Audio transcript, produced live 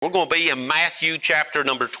We're going to be in Matthew chapter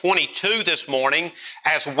number 22 this morning,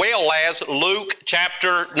 as well as Luke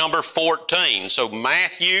chapter number 14. So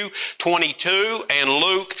Matthew 22 and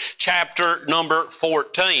Luke chapter number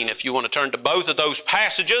 14. If you want to turn to both of those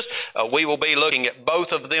passages, we will be looking at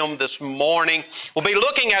both of them this morning. We'll be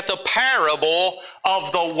looking at the parable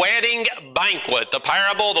of the wedding banquet. The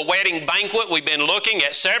parable of the wedding banquet. We've been looking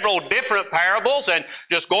at several different parables and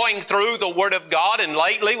just going through the Word of God. And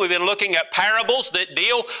lately we've been looking at parables that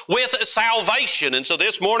deal with salvation. And so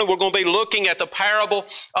this morning we're going to be looking at the parable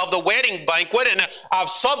of the wedding banquet. And I've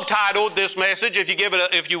subtitled this message,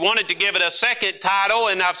 if you wanted to give it a second title,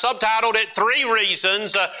 and I've subtitled it 3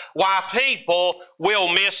 Reasons Why People Will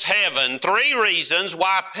Miss Heaven. 3 reasons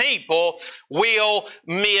why people will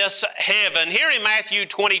miss heaven. Here in Matthew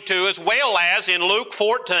 22, as well as in Luke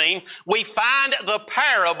 14, we find the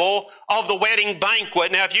parable of the wedding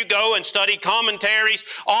banquet. Now, if you go and study commentaries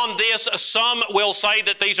on this, some will say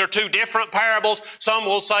that these are 2 different parables. Some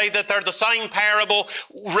will say that they're the same parable.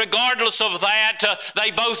 Regardless of that,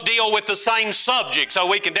 they both deal with the same subject. So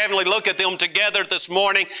we can definitely look at them together this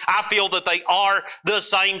morning. I feel that they are the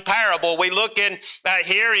same parable. We look in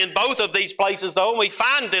here in both of these places, though, and we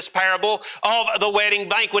find this parable of the wedding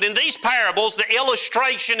banquet. In these parables, the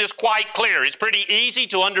illustration is quite clear. It's pretty easy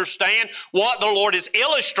to understand what the Lord is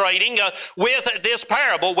illustrating with this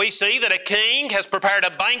parable. We see that a king has prepared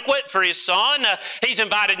a banquet for his son. He's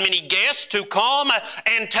invited many guests to come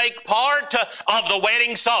and take part of the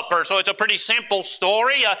wedding supper. So it's a pretty simple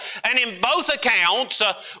story. And in both accounts,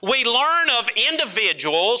 we learn of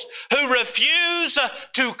individuals who refuse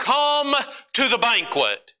to come to the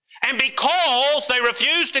banquet. And because they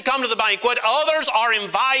refuse to come to the banquet, others are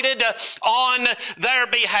invited on their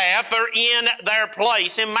behalf or in their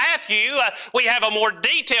place. In Matthew, we have a more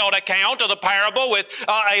detailed account of the parable with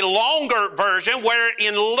a longer version, where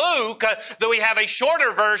in Luke, we have a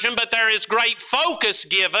shorter version, but there is great focus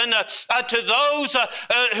given to those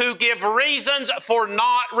who give reasons for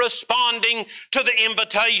not responding to the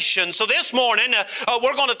invitation. So this morning,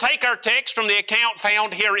 we're going to take our text from the account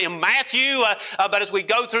found here in Matthew, but as we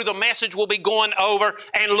go through the message, we'll be going over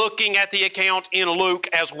and looking at the account in Luke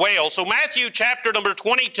as well. So Matthew chapter number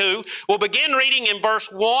 22, we'll begin reading in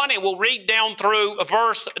verse 1 and we'll read down through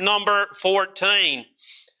verse number 14.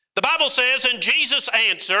 The Bible says, "And Jesus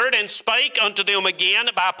answered and spake unto them again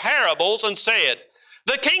by parables, and said,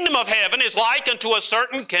 The kingdom of heaven is like unto a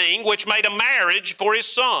certain king, which made a marriage for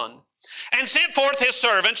his son, and sent forth his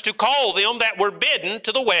servants to call them that were bidden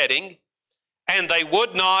to the wedding, and they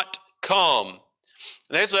would not come."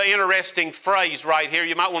 There's an interesting phrase right here.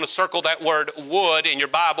 You might want to circle that word would in your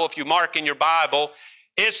Bible. If you mark in your Bible,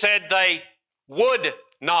 it said they would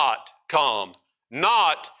not come,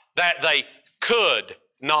 not that they could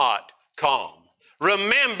not come.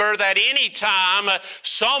 Remember that any time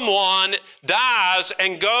someone dies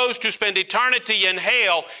and goes to spend eternity in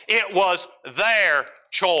hell, it was their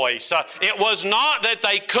choice. It was not that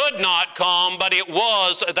they could not come, but it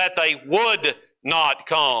was that they would not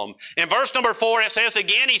come. In verse number 4, it says,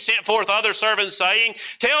 "Again he sent forth other servants, saying,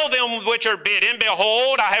 Tell them which are bidden,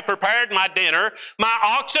 Behold, I have prepared my dinner. My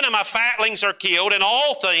oxen and my fatlings are killed, and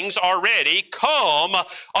all things are ready. Come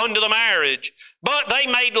unto the marriage. But they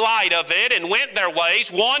made light of it, and went their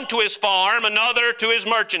ways, one to his farm, another to his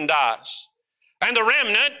merchandise. And the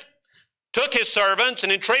remnant took his servants,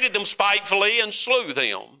 and entreated them spitefully, and slew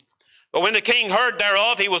them. But when the king heard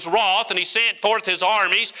thereof, he was wroth, and he sent forth his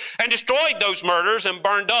armies, and destroyed those murders, and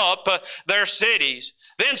burned up their cities.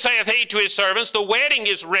 Then saith he to his servants, The wedding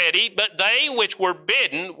is ready, but they which were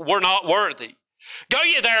bidden were not worthy. Go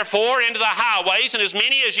ye therefore into the highways, and as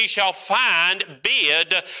many as ye shall find,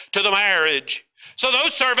 bid to the marriage. So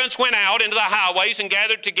those servants went out into the highways, and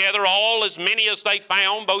gathered together all as many as they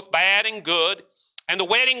found, both bad and good. And the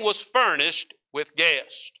wedding was furnished with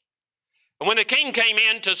guests. And when the king came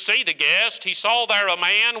in to see the guest, he saw there a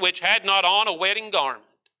man which had not on a wedding garment.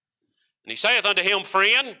 And he saith unto him,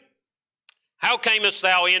 Friend, how camest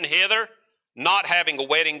thou in hither, not having a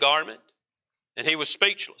wedding garment? And he was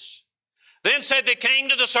speechless. Then said the king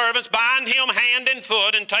to the servants, Bind him hand and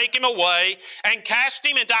foot, and take him away, and cast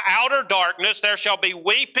him into outer darkness. There shall be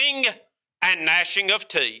weeping and gnashing of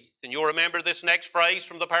teeth. And you'll remember this next phrase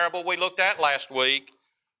from the parable we looked at last week.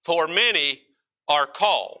 For many are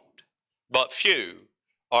called, but few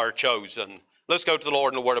are chosen. Let's go to the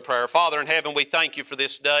Lord in a word of prayer. Father in heaven, we thank you for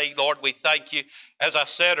this day. Lord, we thank you as I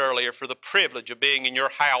said earlier, for the privilege of being in your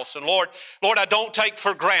house. And Lord, I don't take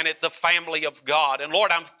for granted the family of God. And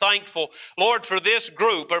Lord, I'm thankful, Lord, for this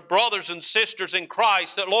group of brothers and sisters in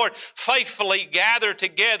Christ that, Lord, faithfully gather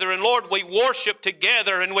together. And Lord, we worship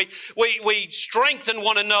together and we strengthen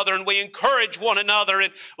one another and we encourage one another.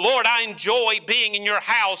 And Lord, I enjoy being in your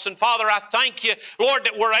house. And Father, I thank you, Lord,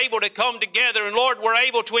 that we're able to come together. And Lord, we're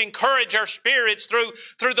able to encourage our spirits through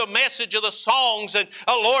the message of the songs. And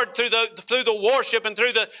Lord, through the worship and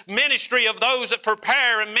through the ministry of those that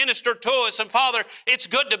prepare and minister to us. And Father, it's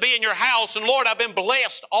good to be in your house. And Lord, I've been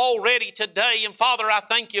blessed already today. And Father, I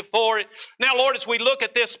thank you for it. Now, Lord, as we look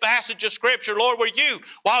at this passage of Scripture, Lord, where you,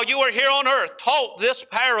 while you were here on earth, taught this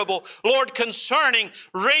parable, Lord, concerning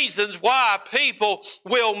reasons why people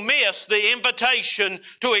will miss the invitation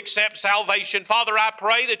to accept salvation. Father, I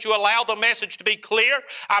pray that you allow the message to be clear.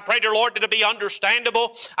 I pray, dear Lord, that it be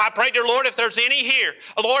understandable. I pray, dear Lord, if there's any here,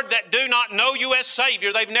 Lord, that do not know you as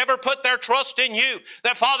Savior, they've never put their trust in you,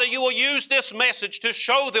 that Father, you will use this message to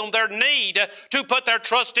show them their need to put their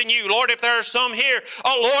trust in you. Lord, if there are some here,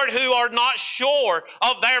 Lord, who are not sure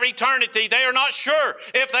of their eternity, they are not sure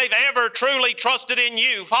if they've ever truly trusted in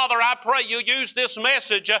you. Father, I pray you use this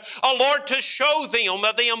message, Lord, to show them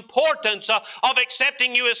the importance of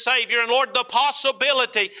accepting you as Savior, and Lord, the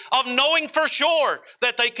possibility of knowing for sure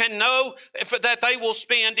that they can know that they will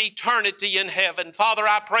spend eternity in heaven. Father,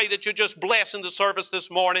 I pray that you just bless in the service this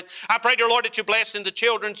morning. I pray, dear Lord, that you bless in the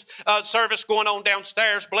children's service going on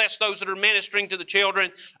downstairs. Bless those that are ministering to the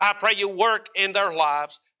children. I pray you work in their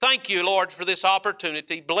lives. Thank you, Lord, for this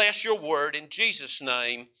opportunity. Bless your word in Jesus'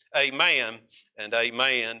 name. Amen and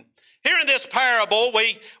amen. Here in this parable,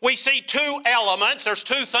 we see two elements. There's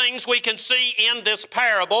two things we can see in this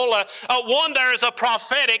parable. One, there is a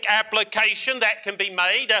prophetic application that can be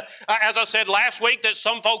made. As I said last week, that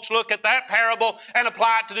some folks look at that parable and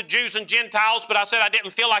apply it to the Jews and Gentiles, but I said I didn't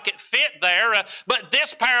feel like it fit there. But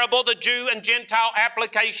this parable, the Jew and Gentile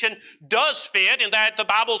application does fit, in that the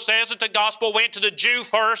Bible says that the gospel went to the Jew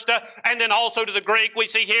first and then also to the Greek. We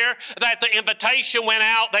see here that the invitation went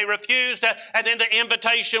out, they refused, and then the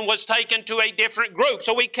invitation was taken to a different group.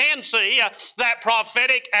 So we can see that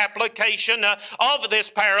prophetic application of this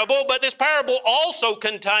parable, but this parable also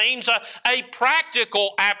contains a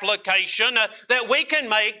practical application that we can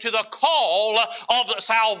make to the call of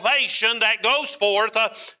salvation that goes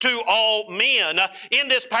forth to all men. In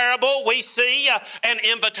this parable, we see an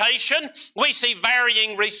invitation, we see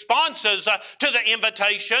varying responses to the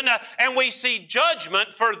invitation, and we see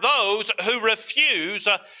judgment for those who refuse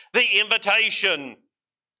the invitation.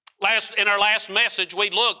 In our last message,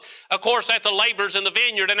 we looked, of course, at the laborers in the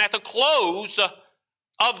vineyard, and at the close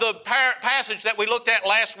of the passage that we looked at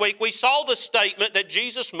last week, we saw the statement that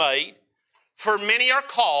Jesus made, "For many are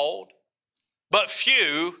called, but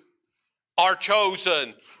few are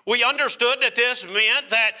chosen." We understood that this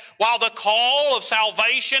meant that while the call of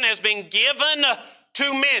salvation has been given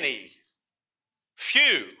to many,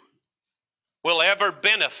 few will ever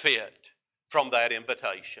benefit from that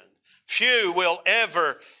invitation. Few will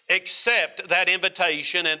ever accept that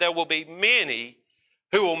invitation, and there will be many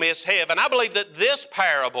who will miss heaven. I believe that this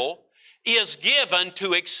parable is given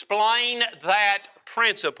to explain that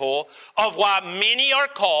principle of why many are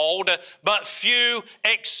called, but few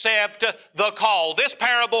accept the call. This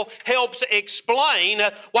parable helps explain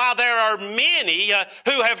why there are many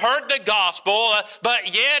who have heard the gospel, but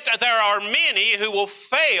yet there are many who will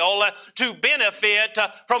fail to benefit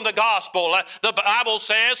from the gospel. The Bible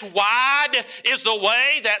says, "Wide is the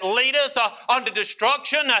way that leadeth unto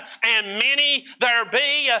destruction, and many there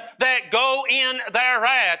be that go in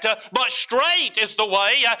thereat. But straight is the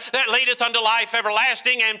way that leadeth unto life everlasting,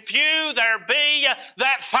 and few there be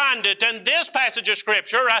that find it." And this passage of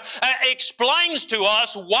Scripture explains to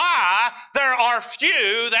us why there are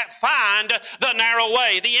few that find the narrow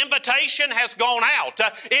way. The invitation has gone out.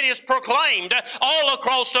 It is proclaimed all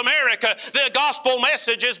across America. The gospel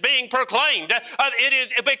message is being proclaimed. It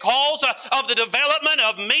is because of the development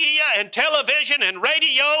of media and television and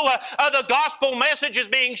radio. The gospel message is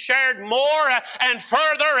being shared more and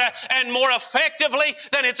further and more effectively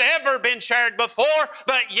than it's ever been shared before.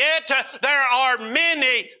 But yet there are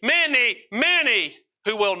many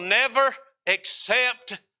who will never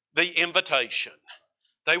accept the invitation.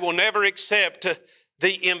 They will never accept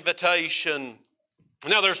the invitation.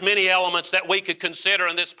 Now, there's many elements that we could consider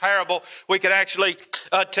in this parable. We could actually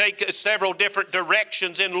take several different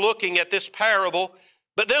directions in looking at this parable.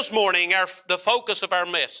 But this morning, the focus of our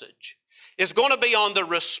message is going to be on the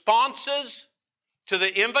responses to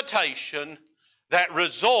the invitation that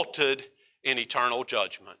resulted in eternal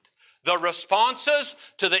judgment. The responses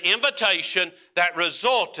to the invitation that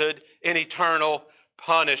resulted in eternal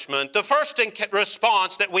punishment. The first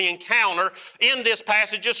response that we encounter in this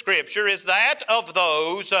passage of Scripture is that of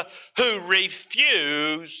those who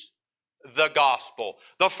refuse the gospel.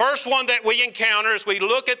 The first one that we encounter as we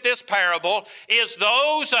look at this parable is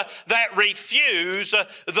those that refuse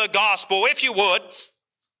the gospel. If you would,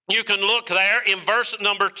 you can look there in verse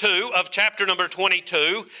number 2 of chapter number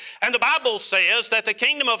 22. And the Bible says that the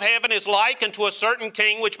kingdom of heaven is like unto a certain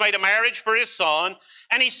king which made a marriage for his son.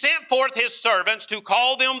 And he sent forth his servants to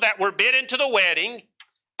call them that were bidden to the wedding,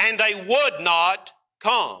 and they would not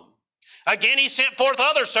come. Again he sent forth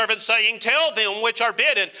other servants, saying, Tell them which are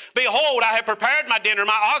bidden, Behold, I have prepared my dinner,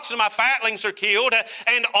 my oxen and my fatlings are killed,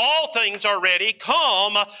 and all things are ready.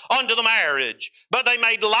 Come unto the marriage. But they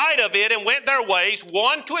made light of it and went their ways,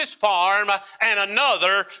 one to his farm and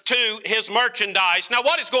another to his merchandise. Now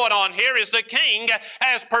what is going on here is the king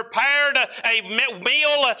has prepared a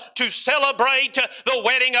meal to celebrate the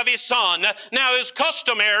wedding of his son. Now it was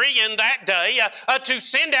customary in that day to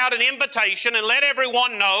send out an invitation and let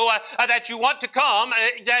everyone know that you want to come,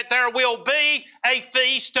 that there will be a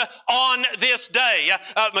feast on this day.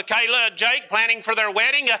 Michaela and Jake, planning for their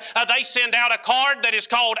wedding, they send out a card that is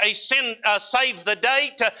called a save the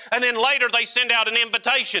date, and then later they send out an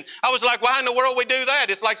invitation. I was like, why in the world we do that?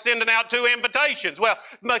 It's like sending out 2 invitations. Well,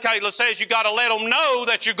 Michaela says you got to let them know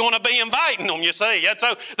that you're going to be inviting them, you see. And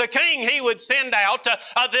so the king, he would send out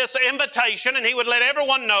this invitation, and he would let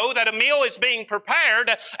everyone know that a meal is being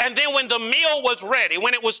prepared, and then when the meal was ready,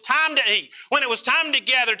 when it was time to eat, when it was time to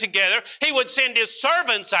gather together, he would send his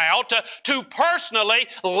servants out to personally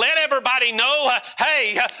let everybody know,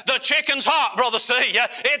 hey, the chicken's hot, Brother C.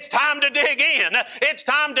 It's time to dig in. It's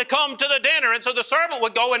time to come to the dinner. And so the servant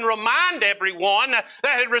would go and remind everyone that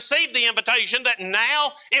had received the invitation that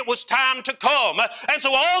now it was time to come. And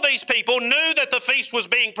so all these people knew that the feast was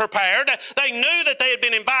being prepared. They knew that they had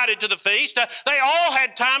been invited to the feast. They all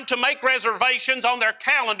had time to make reservations on their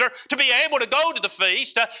calendar to be able to go to the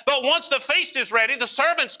feast. But once the feast is ready, the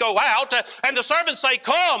servants go out and the servants say,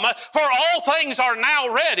 Come, for all things are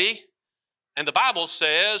now ready. And the Bible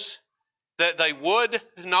says that they would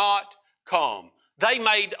not come. They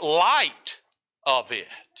made light of it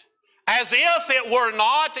as if it were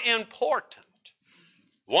not important.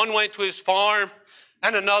 One went to his farm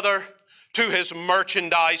and another to his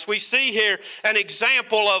merchandise. We see here an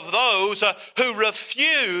example of those who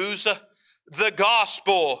refuse the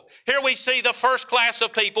gospel. Here we see the first class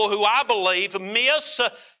of people who I believe miss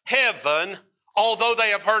heaven although they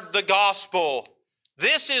have heard the gospel.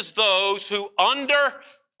 This is those who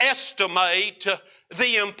underestimate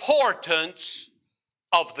the importance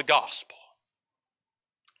of the gospel.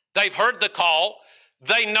 They've heard the call.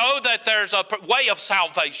 They know that there's a way of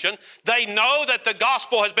salvation. They know that the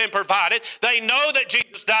gospel has been provided. They know that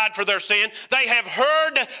Jesus died for their sin. They have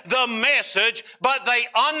heard the message, but they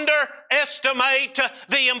underestimate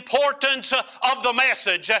the importance of the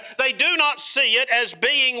message. They do not see it as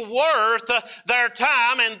being worth their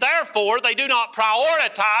time, and therefore they do not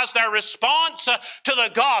prioritize their response to the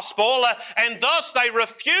gospel, and thus they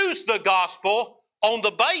refuse the gospel on the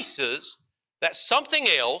basis that something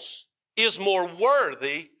else is more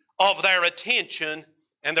worthy of their attention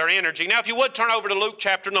and their energy. Now, if you would turn over to Luke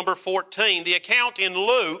chapter number 14, the account in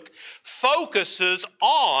Luke focuses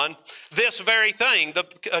on this very thing. The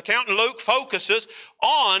account in Luke focuses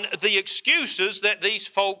on the excuses that these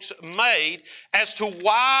folks made as to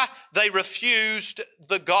why they refused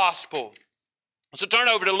the gospel. So turn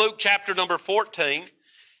over to Luke chapter number 14,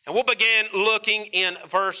 and we'll begin looking in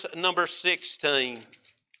verse number 16.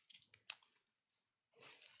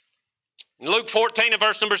 In Luke 14 and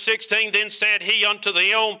verse number 16, then said he unto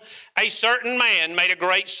them, A certain man made a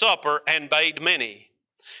great supper and bade many,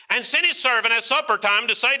 and sent his servant at supper time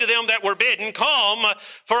to say to them that were bidden, Come,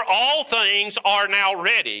 for all things are now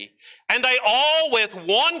ready. And they all with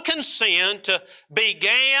one consent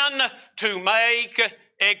began to make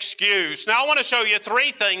excuse. Now I want to show you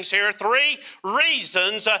 3 things here, 3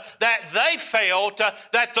 reasons that they felt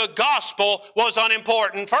that the gospel was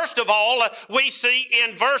unimportant. First of all, we see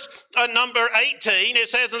in verse number 18, it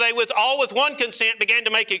says that they with one consent began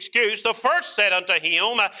to make excuse. The first said unto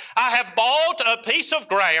him, I have bought a piece of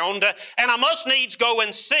ground, and I must needs go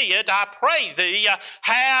and see it. I pray thee,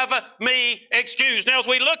 have me excused. Now as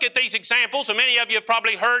we look at these examples, and many of you have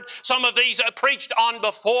probably heard some of these preached on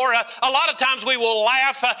before, a lot of times we will laugh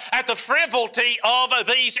laugh at the frivolity of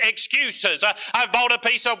these excuses. I've bought a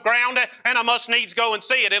piece of ground and I must needs go and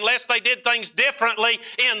see it. Unless they did things differently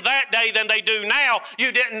in that day than they do now,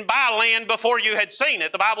 you didn't buy land before you had seen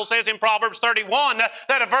it. The Bible says in Proverbs 31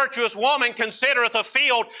 that a virtuous woman considereth a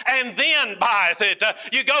field and then buyeth it.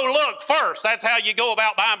 You go look first. That's how you go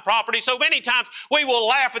about buying property. So many times we will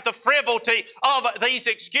laugh at the frivolity of these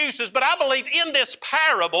excuses, but I believe in this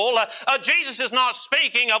parable, Jesus is not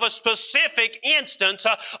speaking of a specific instance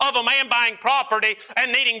of a man buying property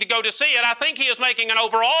and needing to go to see it. I think he is making an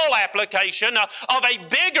overall application of a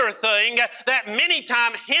bigger thing that many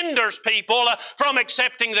times hinders people from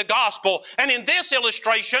accepting the gospel. And in this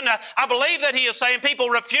illustration, I believe that he is saying people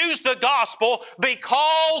refuse the gospel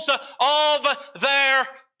because of their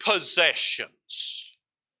possessions.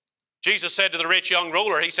 Jesus said to the rich young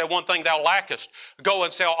ruler, he said, one thing thou lackest, go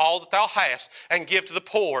and sell all that thou hast and give to the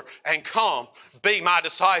poor and come, be my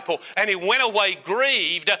disciple. And he went away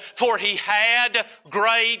grieved, for he had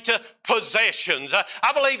great possessions.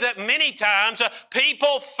 I believe that many times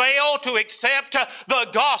people fail to accept the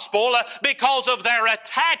gospel because of their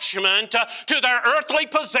attachment to their earthly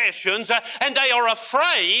possessions, and they are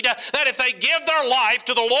afraid that if they give their life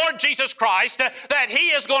to the Lord Jesus Christ, that he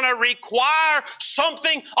is going to require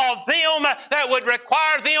something of them that would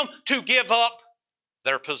require them to give up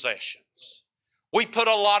their possessions. We put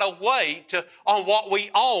a lot of weight on what we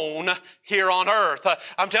own here on earth.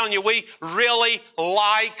 I'm telling you, we really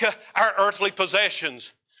like our earthly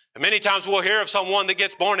possessions. And many times we'll hear of someone that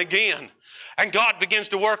gets born again, and God begins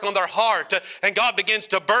to work on their heart, and God begins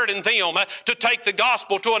to burden them to take the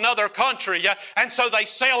gospel to another country. And so they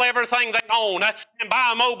sell everything they own and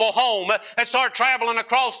buy a mobile home and start traveling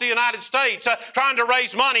across the United States trying to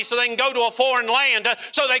raise money so they can go to a foreign land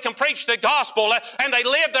so they can preach the gospel. And they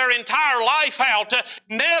live their entire life out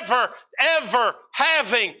never, ever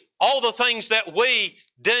having all the things that we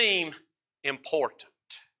deem important.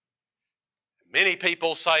 Many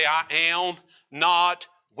people say, I am not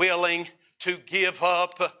willing to give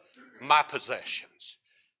up my possessions.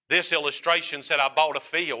 This illustration said, I bought a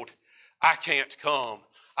field, I can't come.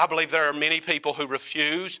 I believe there are many people who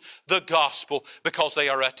refuse the gospel because they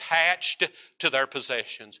are attached to their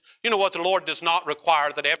possessions. You know what? The Lord does not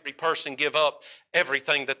require that every person give up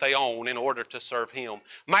everything that they own in order to serve Him.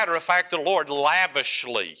 Matter of fact, the Lord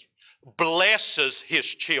lavishly blesses His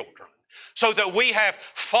children, so that we have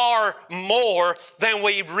far more than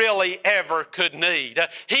we really ever could need.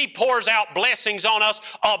 He pours out blessings on us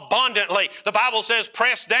abundantly. The Bible says,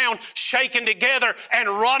 pressed down, shaken together, and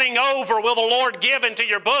running over will the Lord give into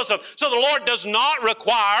your bosom. So the Lord does not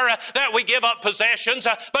require that we give up possessions,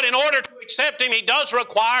 but in order to accept Him, He does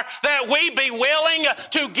require that we be willing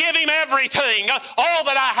to give Him everything. All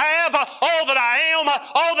that I have, all that I am,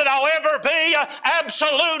 all that I'll ever be,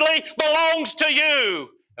 absolutely belongs to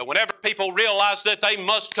you. And whenever people realize that they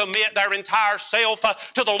must commit their entire self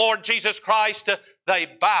to the Lord Jesus Christ, they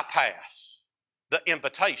bypass the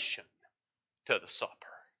invitation to the supper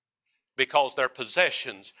because their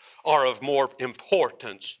possessions are of more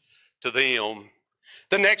importance to them.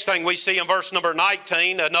 The next thing we see in verse number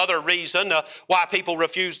 19, another reason why people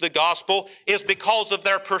refuse the gospel is because of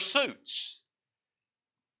their pursuits.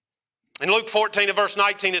 In Luke 14 and verse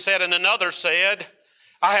 19 it said, and another said,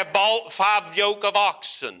 I have bought 5 yoke of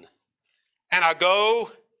oxen, and I go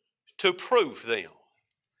to prove them.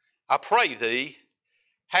 I pray thee,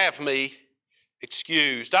 have me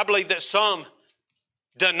excused. I believe that some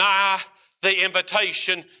deny the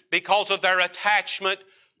invitation because of their attachment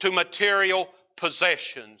to material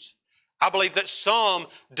possessions. I believe that some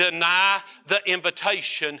deny the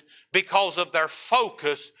invitation because of their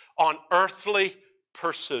focus on earthly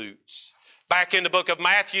pursuits. Back in the book of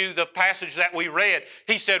Matthew, the passage that we read,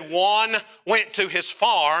 he said one went to his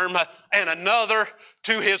farm and another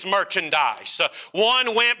to his merchandise.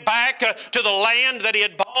 One went back to the land that he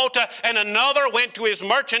had bought, and another went to his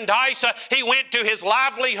merchandise. He went to his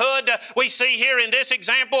livelihood. We see here in this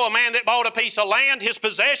example a man that bought a piece of land, his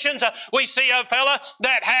possessions. We see a fella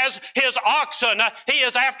that has his oxen. He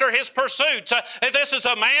is after his pursuits. This is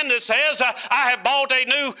a man that says, I have bought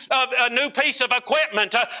a new piece of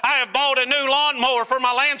equipment. I have bought a new lawnmower for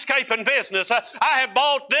my landscaping business. I have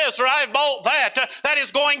bought this or I have bought that. That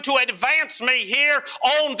is going to advance me here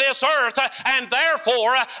on this earth, and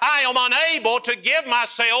therefore I am unable to give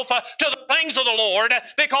myself to the things of the Lord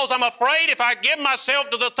because I'm afraid if I give myself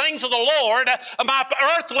to the things of the Lord, my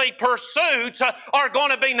earthly pursuits are going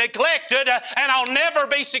to be neglected and I'll never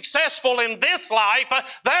be successful in this life.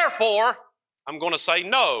 Therefore, I'm going to say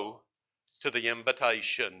no to the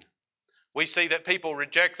invitation. We see that people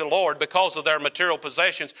reject the Lord because of their material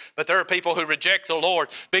possessions, but there are people who reject the Lord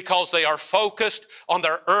because they are focused on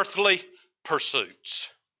their earthly pursuits.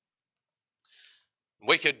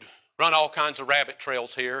 We could run all kinds of rabbit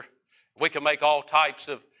trails here. We could make all types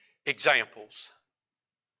of examples.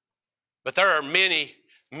 But there are many,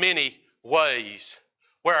 many ways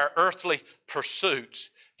where our earthly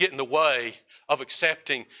pursuits get in the way of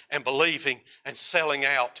accepting and believing and selling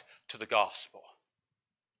out to the gospel.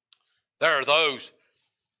 There are those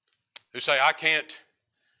who say, I can't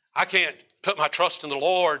put my trust in the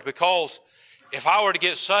Lord because if I were to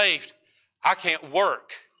get saved, I can't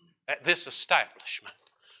work at this establishment.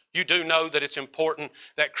 You do know that it's important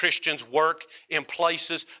that Christians work in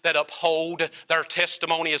places that uphold their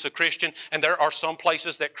testimony as a Christian, and there are some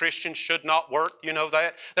places that Christians should not work. You know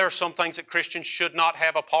that? There are some things that Christians should not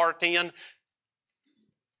have a part in.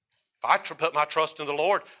 If I put my trust in the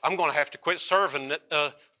Lord, I'm going to have to quit serving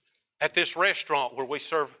at this restaurant where we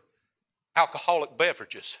serve alcoholic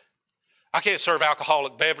beverages. I can't serve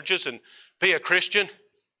alcoholic beverages and be a Christian.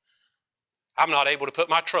 I'm not able to put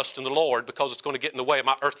my trust in the Lord because it's going to get in the way of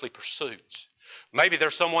my earthly pursuits. Maybe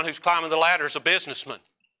there's someone who's climbing the ladder as a businessman.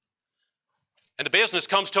 And the business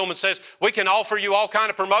comes to them and says, we can offer you all kind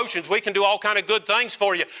of promotions. We can do all kind of good things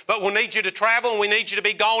for you. But we'll need you to travel and we need you to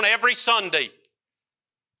be gone every Sunday.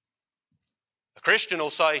 A Christian will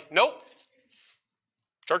say, nope.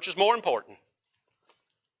 Church is more important.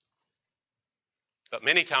 But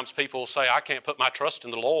many times people will say, I can't put my trust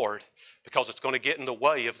in the Lord because it's going to get in the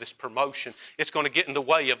way of this promotion. It's going to get in the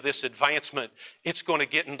way of this advancement. It's going to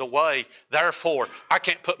get in the way. Therefore, I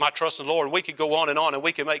can't put my trust in the Lord. We could go on and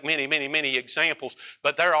we can make many, many, many examples.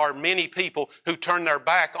 But there are many people who turn their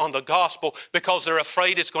back on the gospel because they're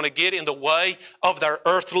afraid it's going to get in the way of their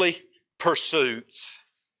earthly pursuits.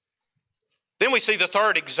 Then we see the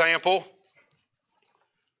third example.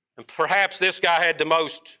 And perhaps this guy had the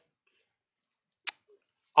most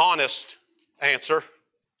honest answer.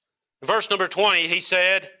 In verse number 20, he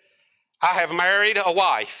said, I have married a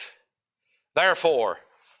wife, therefore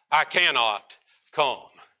I cannot come.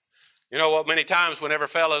 You know what, many times whenever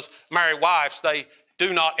fellows marry wives, they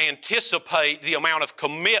do not anticipate the amount of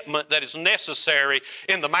commitment that is necessary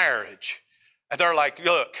in the marriage. And they're like,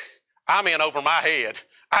 look, I'm in over my head.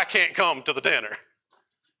 I can't come to the dinner.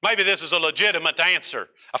 Maybe this is a legitimate answer.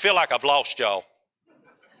 I feel like I've lost y'all.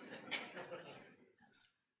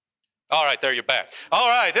 All right, there you're back. All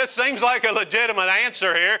right, this seems like a legitimate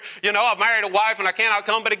answer here. You know, I've married a wife and I cannot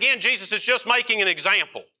come. But again, Jesus is just making an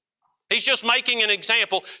example. He's just making an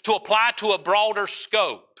example to apply to a broader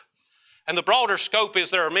scope. And the broader scope is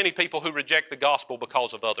there are many people who reject the gospel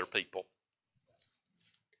because of other people.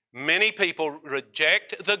 Many people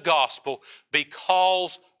reject the gospel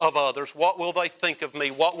because of others. What will they think of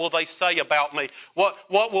me? What will they say about me? What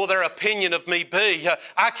will their opinion of me be?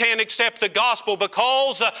 I can't accept the gospel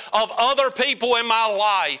because of other people in my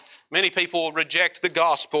life. Many people will reject the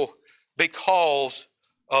gospel because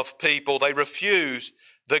of people. They refuse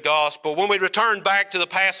the gospel. When we return back to the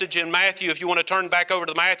passage in Matthew, if you want to turn back over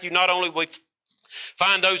to Matthew, not only will we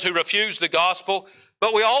find those who refuse the gospel,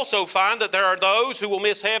 but we also find that there are those who will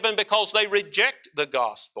miss heaven because they reject the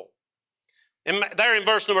gospel. And there in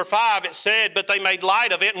verse number 5 it said, but they made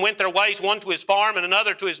light of it and went their ways, one to his farm and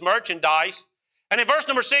another to his merchandise. And in verse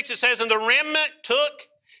number 6 it says, and the remnant took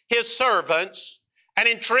his servants and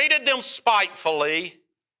entreated them spitefully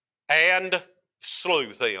and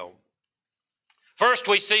slew them. First,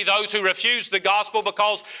 we see those who refuse the gospel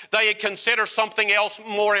because they consider something else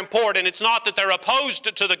more important. It's not that they're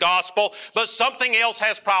opposed to the gospel, but something else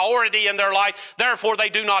has priority in their life. Therefore, they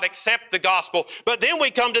do not accept the gospel. But then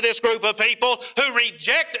we come to this group of people who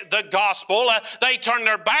reject the gospel. They turn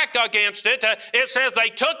their back against it. It says they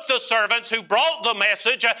took the servants who brought the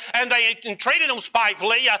message and they entreated them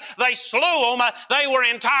spitefully. They slew them. They were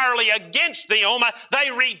entirely against them.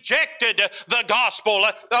 They rejected the gospel.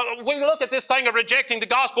 We look at this thing of rejecting the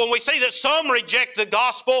gospel, and we see that some reject the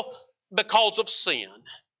gospel because of sin.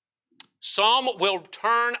 Some will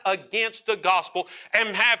turn against the gospel and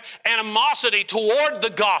have animosity toward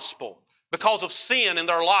the gospel because of sin in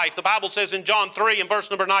their life. The Bible says in John 3 and verse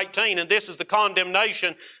number 19, and this is the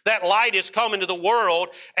condemnation, that light is come into the world,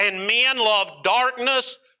 and men love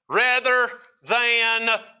darkness rather than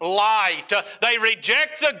light. They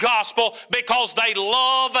reject the gospel because they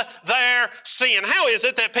love their sin. How is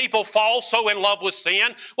it that people fall so in love with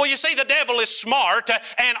sin? Well, you see, the devil is smart,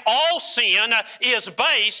 and all sin is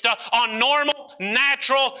based on normal,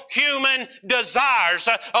 natural human desires.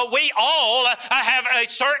 We all have a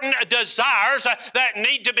certain desires that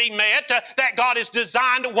need to be met, that God has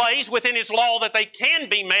designed ways within His law that they can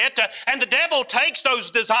be met, and the devil takes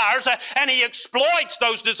those desires and he exploits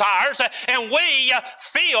those desires, and we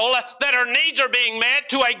feel that our needs are being met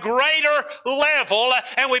to a greater level,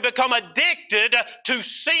 and we become addicted to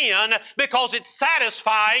sin because it's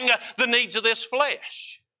satisfying the needs of this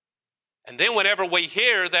flesh. And then whenever we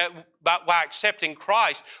hear that by accepting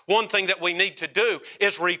Christ, one thing that we need to do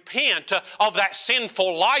is repent of that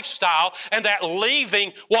sinful lifestyle and that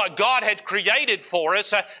leaving what God had created for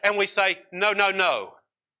us, and we say, no, no, no.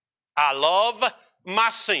 I love my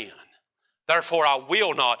sin. Therefore, I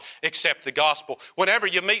will not accept the gospel. Whenever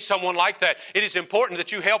you meet someone like that, it is important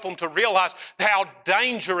that you help them to realize how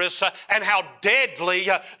dangerous and how deadly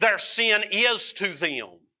their sin is to them.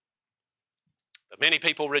 But many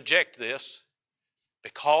people reject this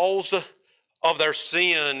because of their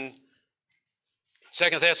sin.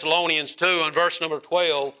 2 Thessalonians 2 and verse number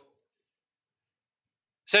 12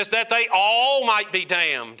 says that they all might be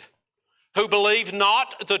damned who believed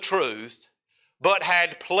not the truth, but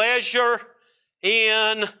had pleasure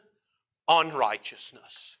in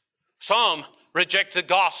unrighteousness. Some reject the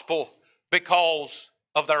gospel because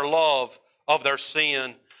of their love of their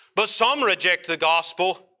sin, but some reject the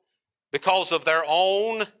gospel because of their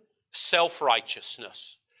own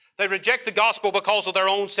self-righteousness. They reject the gospel because of their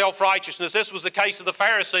own self-righteousness. This was the case of the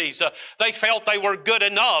Pharisees. They felt they were good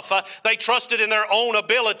enough. They trusted in their own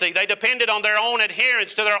ability. They depended on their own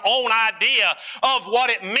adherence to their own idea of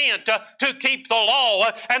what it meant to keep the law.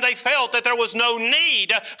 And they felt that there was no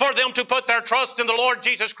need for them to put their trust in the Lord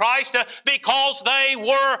Jesus Christ because they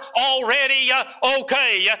were already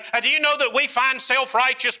okay. Do you know that we find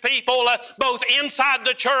self-righteous people both inside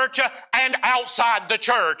the church and outside the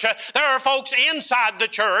church? There are folks inside the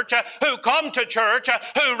church who come to church,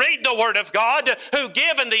 who read the Word of God, who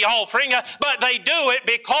give in the offering, but they do it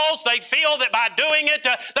because they feel that by doing it,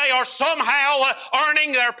 they are somehow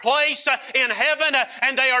earning their place in heaven,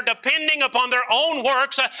 and they are depending upon their own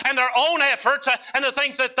works and their own efforts and the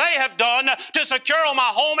things that they have done to secure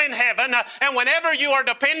my home in heaven. And whenever you are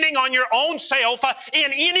depending on your own self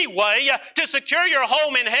in any way to secure your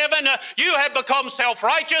home in heaven, you have become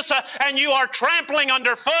self-righteous and you are trampling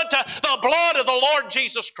underfoot the blood of the Lord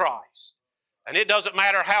Jesus Christ. And it doesn't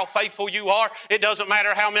matter how faithful you are. It doesn't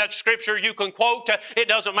matter how much scripture you can quote. It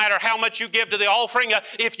doesn't matter how much you give to the offering.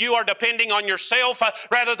 If you are depending on yourself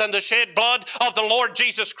rather than the shed blood of the Lord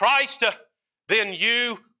Jesus Christ, then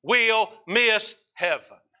you will miss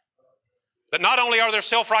heaven. But not only are there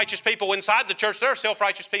self-righteous people inside the church, there are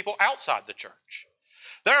self-righteous people outside the church.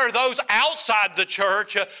 There are those outside the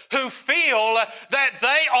church who feel that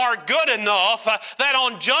they are good enough, that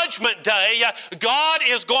on Judgment Day, God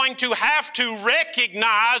is going to have to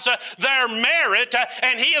recognize their merit,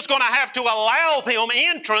 and He is going to have to allow them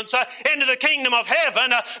entrance into the kingdom of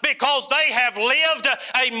heaven because they have lived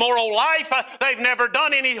a moral life. They've never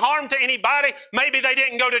done any harm to anybody. Maybe they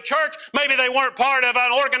didn't go to church. Maybe they weren't part of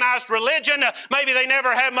an organized religion. Maybe they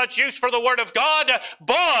never had much use for the Word of God,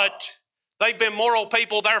 but they've been moral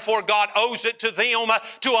people, therefore God owes it to them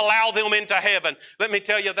to allow them into heaven. Let me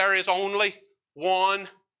tell you, there is only one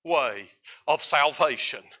way of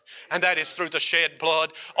salvation, and that is through the shed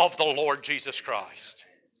blood of the Lord Jesus Christ.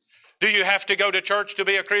 Do you have to go to church to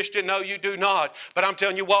be a Christian? No, you do not. But I'm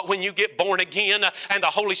telling you what, when you get born again and the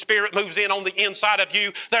Holy Spirit moves in on the inside of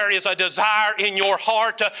you, there is a desire in your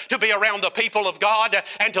heart to be around the people of God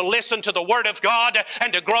and to listen to the Word of God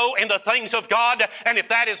and to grow in the things of God. And if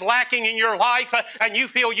that is lacking in your life and you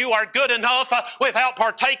feel you are good enough without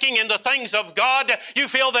partaking in the things of God, you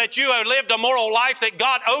feel that you have lived a moral life, that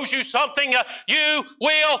God owes you something, you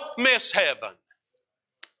will miss heaven.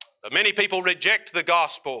 But many people reject the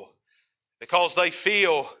gospel because they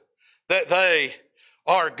feel that they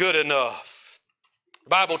are good enough. The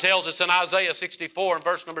Bible tells us in Isaiah 64 and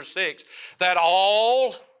verse number 6 that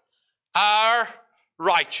all our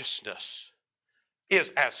righteousness is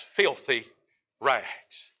as filthy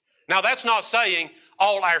rags. Now that's not saying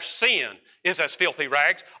all our sin is as filthy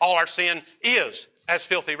rags. All our sin is as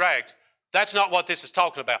filthy rags. That's not what this is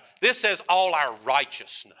talking about. This says all our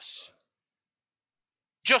righteousness.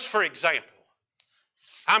 Just for example,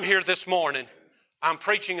 I'm here this morning, I'm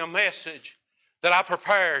preaching a message that I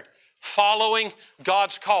prepared following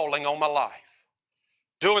God's calling on my life.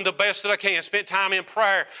 Doing the best that I can. Spent time in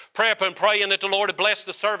prayer, and praying that the Lord would bless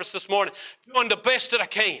the service this morning. Doing the best that I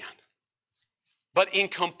can. But in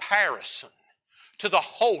comparison to the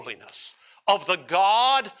holiness of the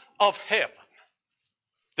God of heaven,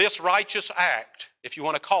 this righteous act, if you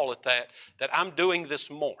want to call it that I'm doing this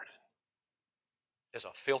morning, is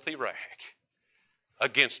a filthy rag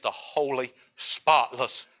against the holy,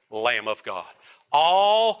 spotless Lamb of God.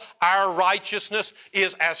 All our righteousness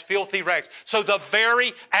is as filthy rags. So the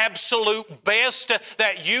very absolute best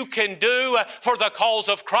that you can do for the cause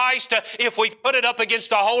of Christ, if we put it up against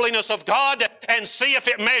the holiness of God and see if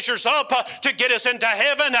it measures up to get us into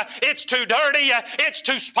heaven, it's too dirty, it's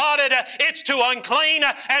too spotted, it's too unclean,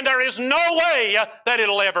 and there is no way that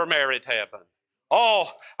it'll ever merit heaven.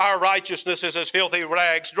 Oh, our righteousness is as filthy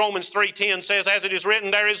rags. Romans 3:10 says, as it is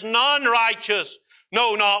written, there is none righteous,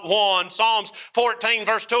 no, not one. Psalms 14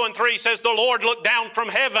 verse 2 and 3 says, the Lord looked down from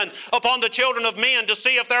heaven upon the children of men to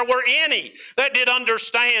see if there were any that did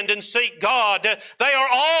understand and seek God. They are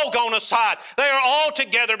all gone aside. They are all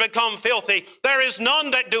together become filthy. There is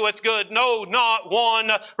none that doeth good, no, not one.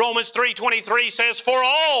 Romans 3:23 says, for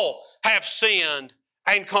all have sinned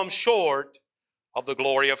and come short of the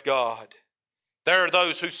glory of God. There are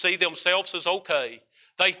those who see themselves as okay.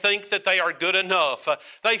 They think that they are good enough.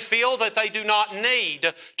 They feel that they do not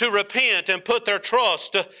need to repent and put their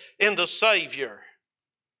trust in the Savior.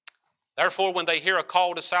 Therefore, when they hear a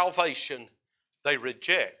call to salvation, they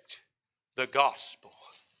reject the gospel.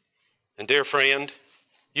 And dear friend,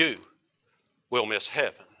 you will miss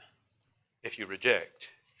heaven if you reject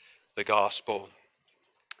the gospel.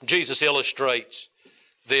 Jesus illustrates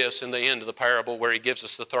this in the end of the parable where he gives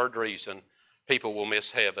us the third reason people will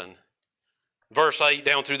miss heaven. Verse 8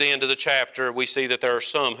 down through the end of the chapter, we see that there are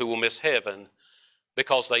some who will miss heaven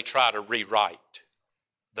because they try to rewrite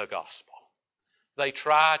the gospel. They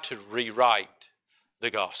try to rewrite the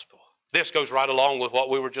gospel. This goes right along with what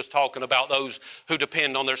we were just talking about, those who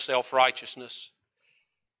depend on their self-righteousness.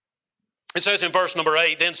 It says in verse number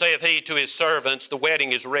 8, then saith he to his servants, the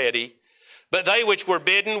wedding is ready, but they which were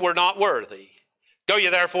bidden were not worthy. Go ye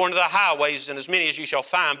therefore into the highways, and as many as ye shall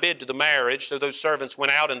find, bid to the marriage. So those servants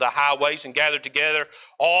went out in the highways and gathered together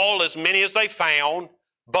all as many as they found,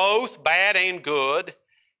 both bad and good,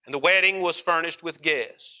 and the wedding was furnished with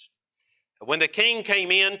guests. And when the king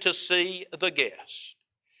came in to see the guests,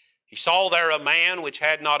 he saw there a man which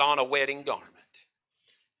had not on a wedding garment.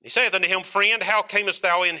 He saith unto him, friend, how camest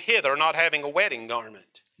thou in hither, not having a wedding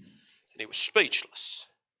garment? And he was speechless.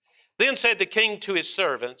 Then said the king to his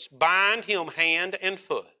servants, bind him hand and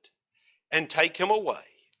foot, and take him away,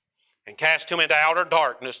 and cast him into outer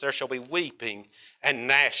darkness. There shall be weeping and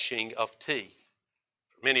gnashing of teeth.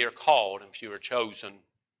 For many are called, and few are chosen.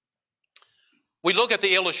 We look at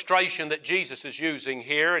the illustration that Jesus is using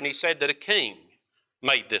here, and he said that a king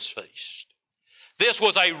made this feast. This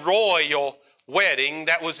was a royal wedding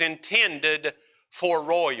that was intended for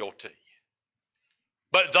royalty.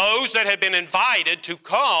 But those that had been invited to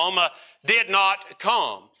come did not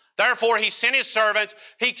come. Therefore, he sent his servants,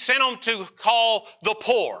 he sent them to call the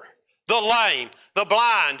poor, the lame, the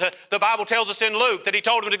blind. The Bible tells us in Luke that he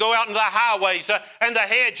told them to go out into the highways and the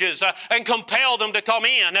hedges and compel them to come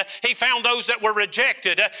in. He found those that were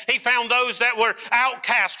rejected. He found those that were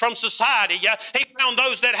outcast from society. He found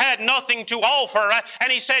those that had nothing to offer.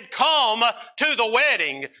 And he said, come to the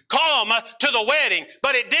wedding. Come to the wedding.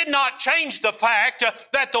 But it did not change the fact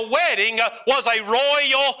that the wedding was a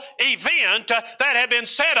royal event that had been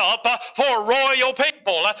set up for royal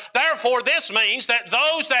people. Therefore, this means that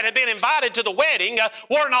those that had been invited to the wedding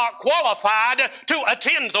were not qualified to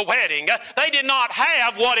attend the wedding. They did not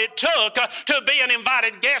have what it took to be an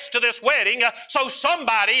invited guest to this wedding, so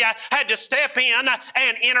somebody had to step in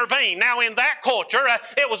and intervene. Now, in that culture,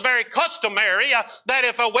 it was very customary that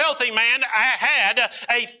if a wealthy man had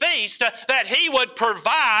a feast, that he would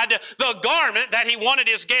provide the garment that he wanted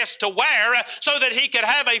his guests to wear so that he could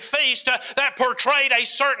have a feast that portrayed a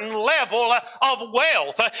certain level of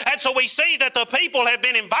wealth. And so we see that the people have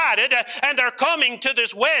been invited and they're coming to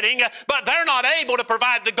this wedding, but they're not able to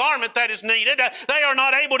provide the garment that is needed. They are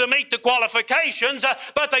not able to meet the qualifications,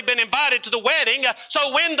 but they've been invited to the wedding.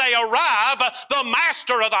 So when they arrive, the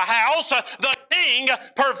master of the house, the king,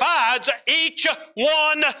 provides each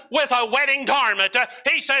one with a wedding garment.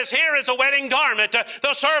 He says, here is a wedding garment.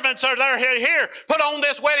 The servants are there, here, put on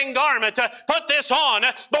this wedding garment, put this on.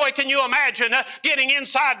 Boy, can you imagine getting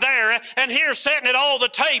inside there, and here sitting at all the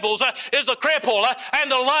tables is the cripple and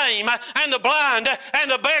the lame and the blind blind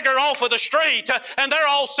and the beggar off of the street, and they're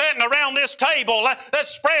all sitting around this table that's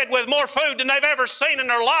spread with more food than they've ever seen in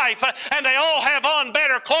their life, and they all have on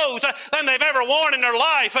better clothes than they've ever worn in their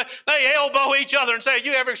life. They elbow each other and say,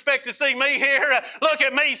 you ever expect to see me here? Look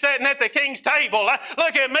at me sitting at the king's table.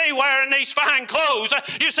 Look at me wearing these fine clothes.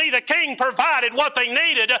 You see, the king provided what they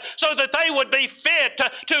needed so that they would be fit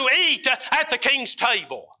to eat at the king's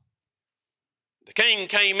table. The king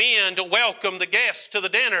came in to welcome the guests to the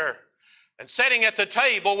dinner, and sitting at the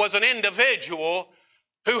table was an individual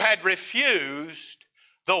who had refused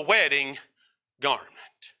the wedding garment.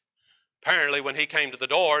 Apparently, when he came to the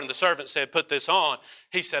door and the servant said, put this on,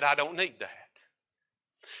 he said, I don't need that.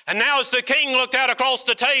 And now as the king looked out across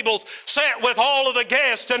the tables, sat with all of the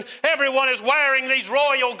guests, and everyone is wearing these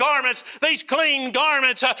royal garments, these clean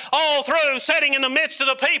garments, all through, sitting in the midst of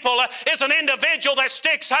the people, is an individual that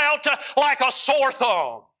sticks out like a sore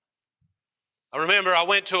thumb. I remember I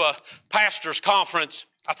went to a pastor's conference.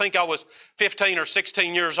 I think I was 15 or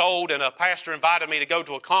 16 years old, and a pastor invited me to go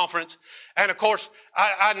to a conference. And of course,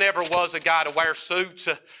 I never was a guy to wear suits.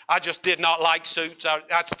 I just did not like suits.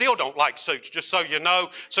 I still don't like suits, just so you know.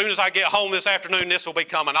 As soon as I get home this afternoon, this will be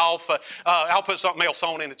coming off. I'll put something else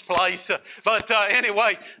on in its place. But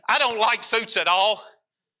anyway, I don't like suits at all.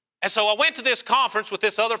 And so I went to this conference with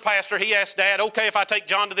this other pastor. He asked Dad, okay, if I take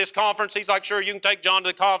John to this conference? He's like, sure, you can take John to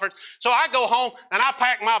the conference. So I go home and I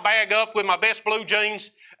pack my bag up with my best blue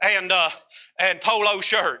jeans and polo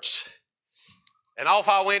shirts. And off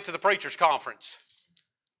I went to the preacher's conference.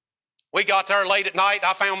 We got there late at night.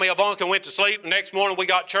 I found me a bunk and went to sleep. The next morning we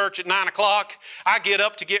got church at 9 o'clock. I get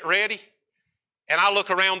up to get ready and I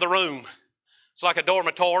look around the room. It's like a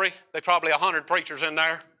dormitory. There's probably 100 preachers in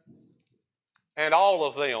there. And all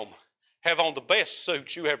of them have on the best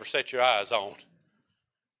suits you ever set your eyes on.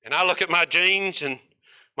 And I look at my jeans and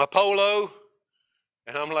my polo,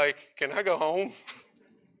 and I'm like, can I go home?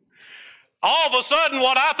 All of a sudden,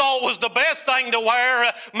 what I thought was the best thing to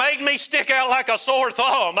wear made me stick out like a sore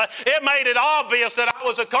thumb. It made it obvious that I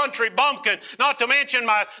was a country bumpkin, not to mention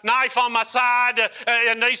my knife on my side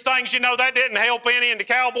and these things, you know, that didn't help any. And the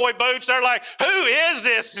cowboy boots, they're like, who is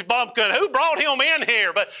this bumpkin? Who brought him in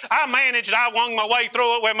here? But I managed. I wung my way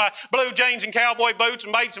through it with my blue jeans and cowboy boots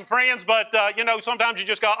and made some friends. But, you know, sometimes you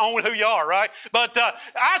just got to own who you are, right? But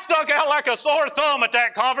I stuck out like a sore thumb at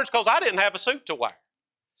that conference because I didn't have a suit to wear.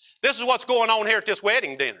 This is what's going on here at this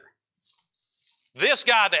wedding dinner. This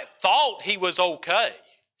guy that thought he was okay,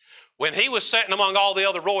 when he was sitting among all the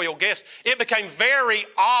other royal guests, it became very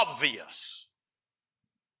obvious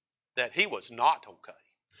that he was not okay.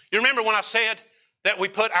 You remember when I said that we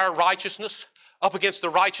put our righteousness up against the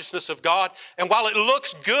righteousness of God? And while it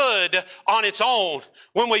looks good on its own,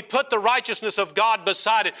 when we put the righteousness of God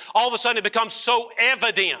beside it, all of a sudden it becomes so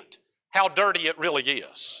evident how dirty it really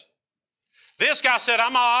is. This guy said,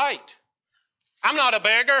 I'm all right. I'm not a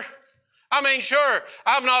beggar. I mean, sure,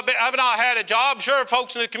 I've not had a job. Sure,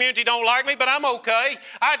 folks in the community don't like me, but I'm okay.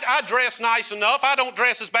 I dress nice enough. I don't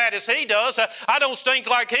dress as bad as he does. I don't stink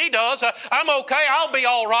like he does. I'm okay. I'll be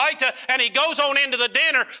all right. And he goes on into the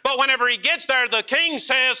dinner, but whenever he gets there, the king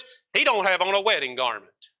says he don't have on a wedding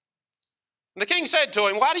garment. And the king said to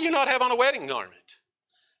him, why do you not have on a wedding garment?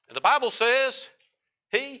 And the Bible says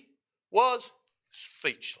he was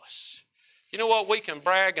speechless. You know what? We can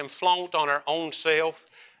brag and flaunt on our own self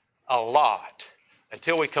a lot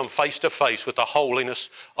until we come face to face with the holiness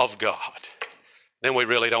of God. Then we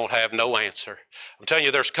really don't have no answer. I'm telling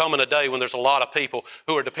you, there's coming a day when there's a lot of people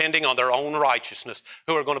who are depending on their own righteousness,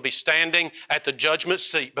 who are going to be standing at the judgment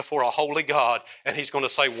seat before a holy God, and He's going to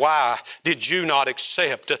say, why did you not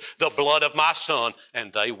accept the blood of my Son?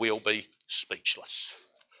 And they will be speechless.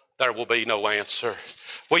 There will be no answer.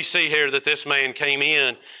 We see here that this man came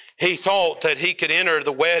in. He thought that he could enter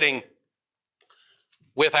the wedding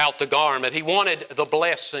without the garment. He wanted the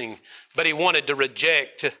blessing, but he wanted to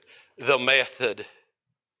reject the method.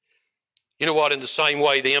 You know what? In the same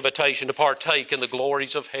way, the invitation to partake in the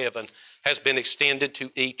glories of heaven has been extended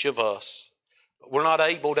to each of us. But we're not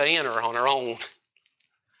able to enter on our own.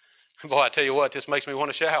 Boy, I tell you what, this makes me want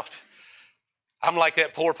to shout. I'm like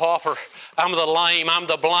that poor pauper. I'm the lame, I'm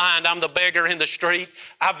the blind, I'm the beggar in the street.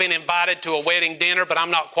 I've been invited to a wedding dinner, but I'm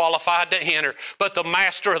not qualified to enter. But the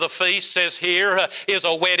master of the feast says, here is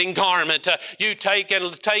a wedding garment. You take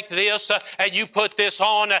this and you put this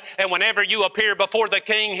on, and whenever you appear before the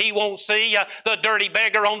king, he won't see the dirty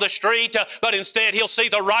beggar on the street, but instead he'll see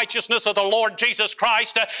the righteousness of the Lord Jesus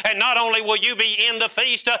Christ. And not only will you be in the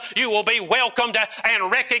feast, you will be welcomed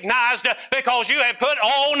and recognized because you have put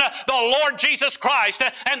on the Lord Jesus Christ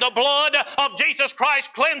and the blood of Jesus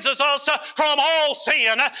Christ cleanses us from all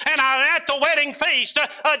sin. And I'm at the wedding feast,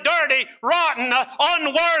 a dirty, rotten,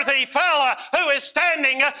 unworthy fella who is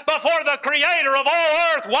standing before the Creator of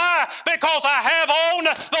all earth. Why? Because I have on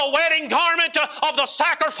the wedding garment of the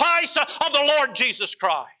sacrifice of the Lord Jesus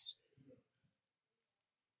Christ.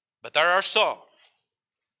 But there are some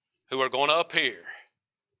who are going to appear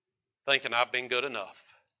thinking, I've been good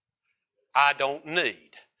enough. I don't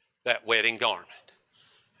need that wedding garment.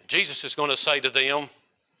 And Jesus is going to say to them,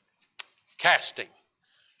 casting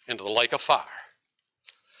into the lake of fire.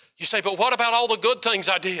 You say, but what about all the good things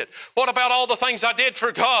I did? What about all the things I did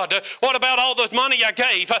for God? What about all the money I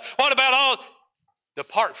gave? What about all?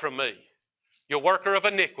 Depart from me, you worker of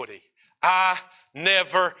iniquity. I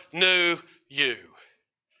never knew you.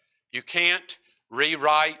 You can't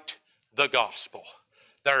rewrite the gospel.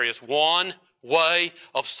 There is one way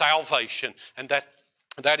of salvation, and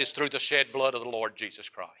that is through the shed blood of the Lord Jesus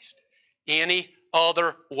Christ. Any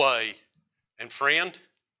other way, and friend,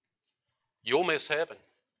 you'll miss heaven.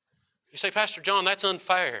 You say, Pastor John, that's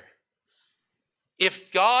unfair.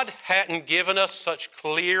 If God hadn't given us such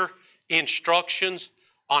clear instructions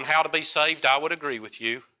on how to be saved, I would agree with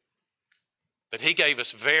you. But He gave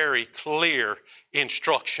us very clear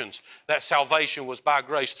instructions that salvation was by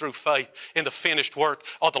grace through faith in the finished work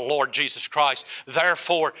of the Lord Jesus Christ.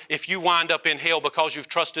 Therefore, if you wind up in hell because you've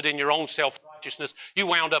trusted in your own self-righteousness, you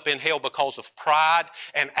wound up in hell because of pride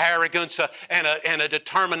and arrogance and a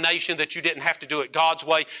determination that you didn't have to do it God's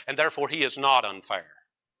way, and therefore He is not unfair.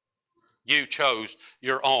 You chose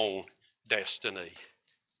your own destiny.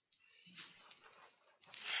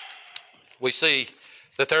 We see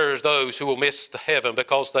that there are those who will miss the heaven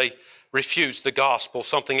because they refuse the gospel.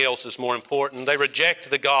 Something else is more important. They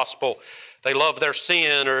reject the gospel. They love their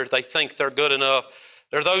sin, or they think they're good enough.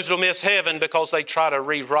 There are those who will miss heaven because they try to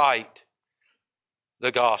rewrite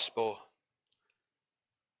the gospel.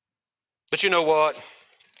 But you know what?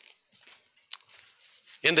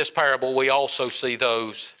 In this parable, we also see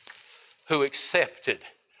those who accepted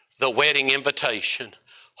the wedding invitation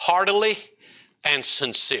heartily and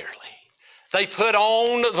sincerely. They put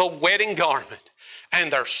on the wedding garment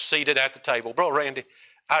and they're seated at the table. Bro Randy,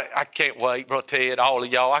 I can't wait. Bro Ted, all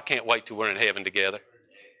of y'all, I can't wait till we're in heaven together.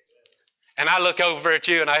 And I look over at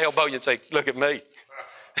you and I elbow you and say, look at me.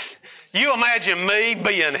 You imagine me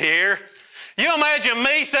being here. You imagine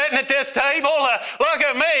me sitting at this table. Look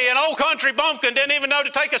at me, an old country bumpkin, didn't even know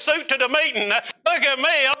to take a suit to the meeting. Look at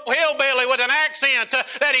me, old hillbilly with an accent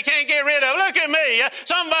that he can't get rid of. Look at me,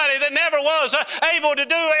 somebody that never was able to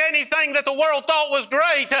do anything that the world thought was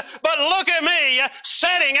great. But look at me,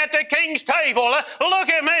 sitting at the king's table. Look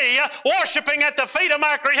at me, worshiping at the feet of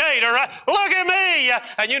my Creator. Look at me.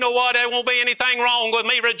 And you know what? There won't be anything wrong with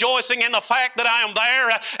me rejoicing in the fact that I am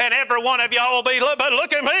there. And every one of y'all will be, but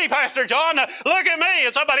look at me, Pastor John. Look at me.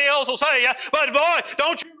 And somebody else will say, but boy,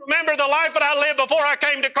 don't you remember the life that I lived before I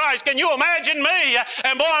came to Christ? Can you imagine me?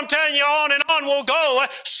 And boy, I'm telling you, on and on we'll go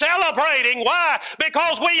celebrating. Why?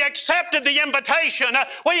 Because we accepted the invitation.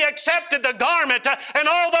 We accepted the garment. And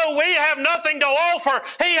although we have nothing to offer,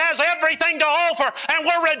 He has everything to offer. And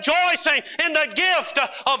we're rejoicing in the gift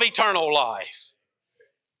of eternal life.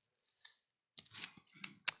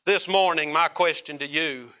 This morning, my question to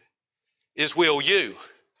you is, will you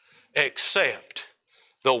accept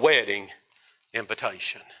the wedding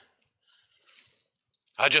invitation?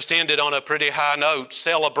 I just ended on a pretty high note,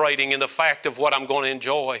 celebrating in the fact of what I'm going to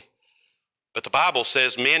enjoy. But the Bible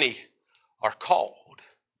says many are called,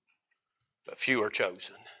 but few are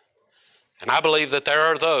chosen. And I believe that there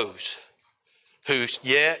are those who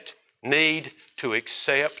yet need to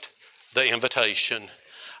accept the invitation.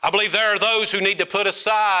 I believe there are those who need to put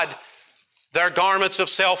aside their garments of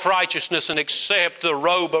self-righteousness and accept the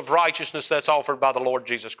robe of righteousness that's offered by the Lord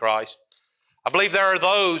Jesus Christ. I believe there are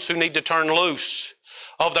those who need to turn loose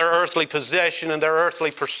of their earthly possession and their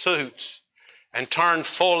earthly pursuits and turn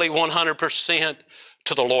fully 100%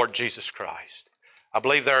 to the Lord Jesus Christ. I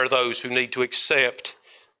believe there are those who need to accept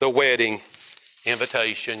the wedding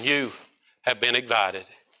invitation. You have been invited.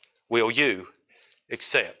 Will you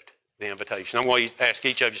accept the invitation? I'm going to ask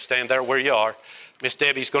each of you to stand there where you are. Miss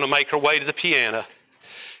Debbie's going to make her way to the piano.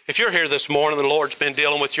 If you're here this morning and the Lord's been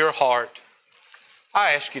dealing with your heart,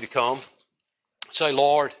 I ask you to come. Say,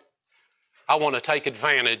 Lord, I want to take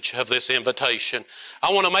advantage of this invitation.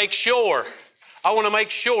 I want to make sure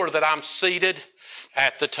that I'm seated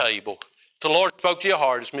at the table. If the Lord spoke to your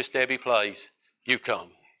heart as Miss Debbie plays, you come.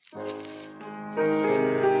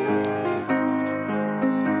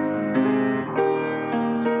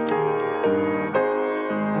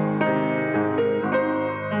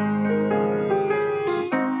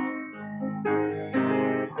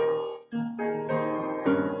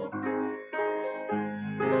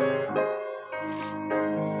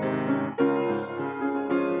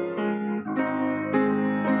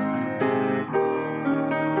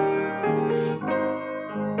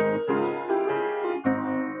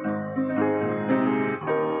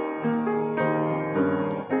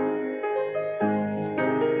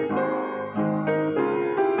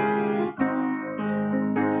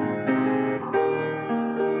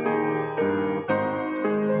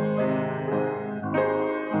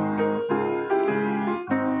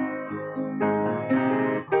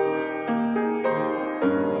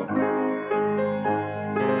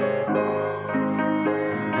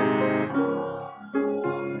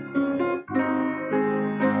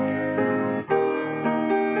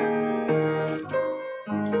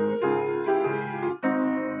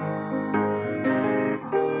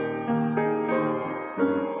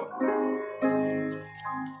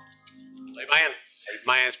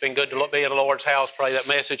 Man, it's been good to be in the Lord's house. Pray that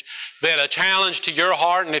message been a challenge to your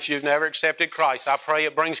heart, and if you've never accepted Christ, I pray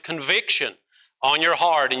it brings conviction on your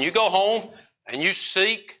heart, and you go home and you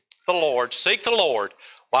seek the Lord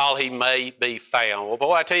while He may be found. Well,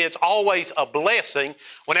 boy, I tell you, it's always a blessing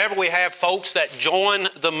whenever we have folks that join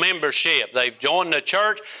the membership. They've joined the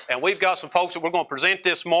church, and we've got some folks that we're going to present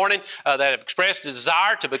this morning that have expressed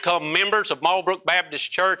desire to become members of Marlbrook Baptist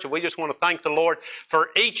Church, and we just want to thank the Lord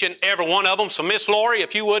for each and every one of them. So, Miss Lori,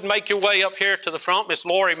 if you would make your way up here to the front, Miss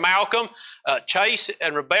Lori Malcolm, Chase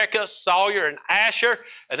and Rebecca, Sawyer and Asher,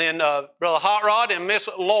 and then Brother Hot Rod and Miss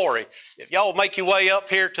Lori. If y'all make your way up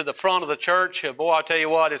here to the front of the church, boy, I tell you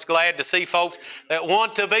what, it's glad to see folks that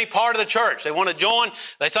want to be part of the church. They want to join.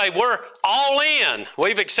 They say, we're all in.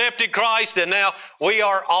 We've accepted Christ, and now we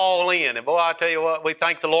are all in. And boy, I tell you what, we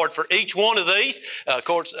thank the Lord for each one of these. Of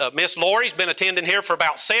course, Miss Lori's been attending here for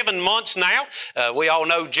about 7 months now. We all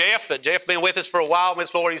know Jeff. Jeff been with us for a while.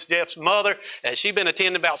 Miss Lori's Jeff's mother. She's been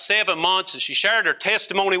attending about 7 months, and she shared her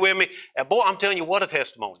testimony with me. And boy, I'm telling you, what a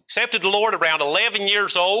testimony. Accepted the Lord around 11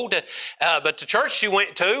 years old, but the church she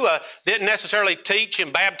went to didn't necessarily teach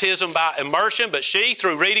in baptism by immersion, but she,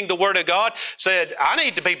 through reading the Word of God, said, I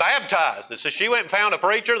need to be baptized. And so she went and found a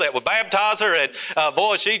preacher that would baptize her, and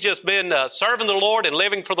boy, she's just been serving the Lord and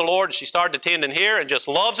living for the Lord, and she started attending here and just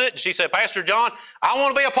loves it. And she said, Pastor John, I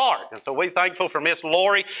want to be a part. And so we're thankful for Miss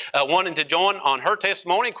Lori wanting to join on her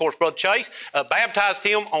testimony. Of course, Brother Chase baptized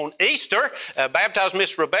him on Easter, baptized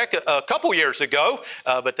Miss Rebecca a couple years ago,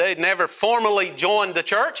 but they'd never formally joined the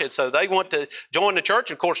church, and so they want to join the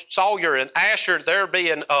church. And of course, Sawyer and Asher, they're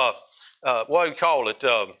being, what do you call it?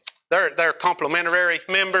 They're complimentary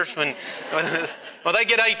members. When they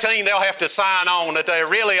get 18, they'll have to sign on that they're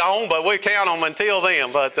really on, but we count them until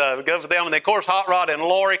then. But go for them. And of course, Hot Rod and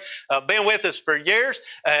Lori been with us for years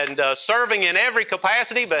and serving in every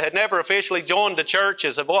capacity, but had never officially joined the church.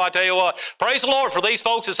 And so, boy, I tell you what, praise the Lord for these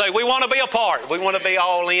folks that say, we want to be a part. We want to be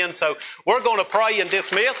all in. So we're going to pray and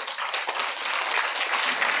dismiss.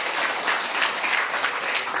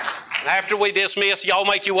 After we dismiss, y'all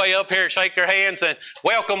make your way up here, shake their hands, and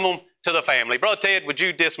welcome them to the family. Brother Ted, would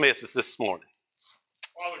you dismiss us this morning?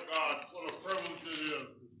 Father God, what a privilege it is to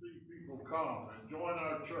see people come and join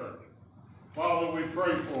our church. Father, we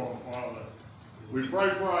pray for them, Father. We pray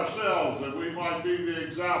for ourselves that we might be the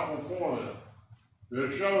example for them,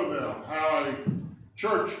 to show them how a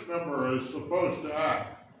church member is supposed to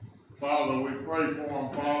act. Father, we pray for them,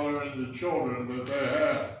 Father, and the children that they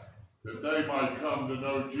have, that they might come to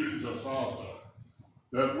know Jesus also.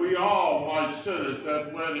 That we all might sit at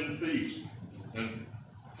that wedding feast and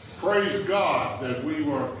praise God that we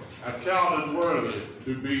were accounted worthy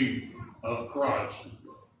to be of Christ.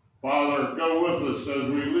 Father, go with us as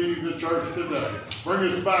we leave the church today.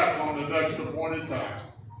 Bring us back on the next appointed time.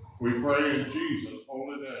 We pray in Jesus'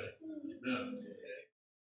 holy name. Amen.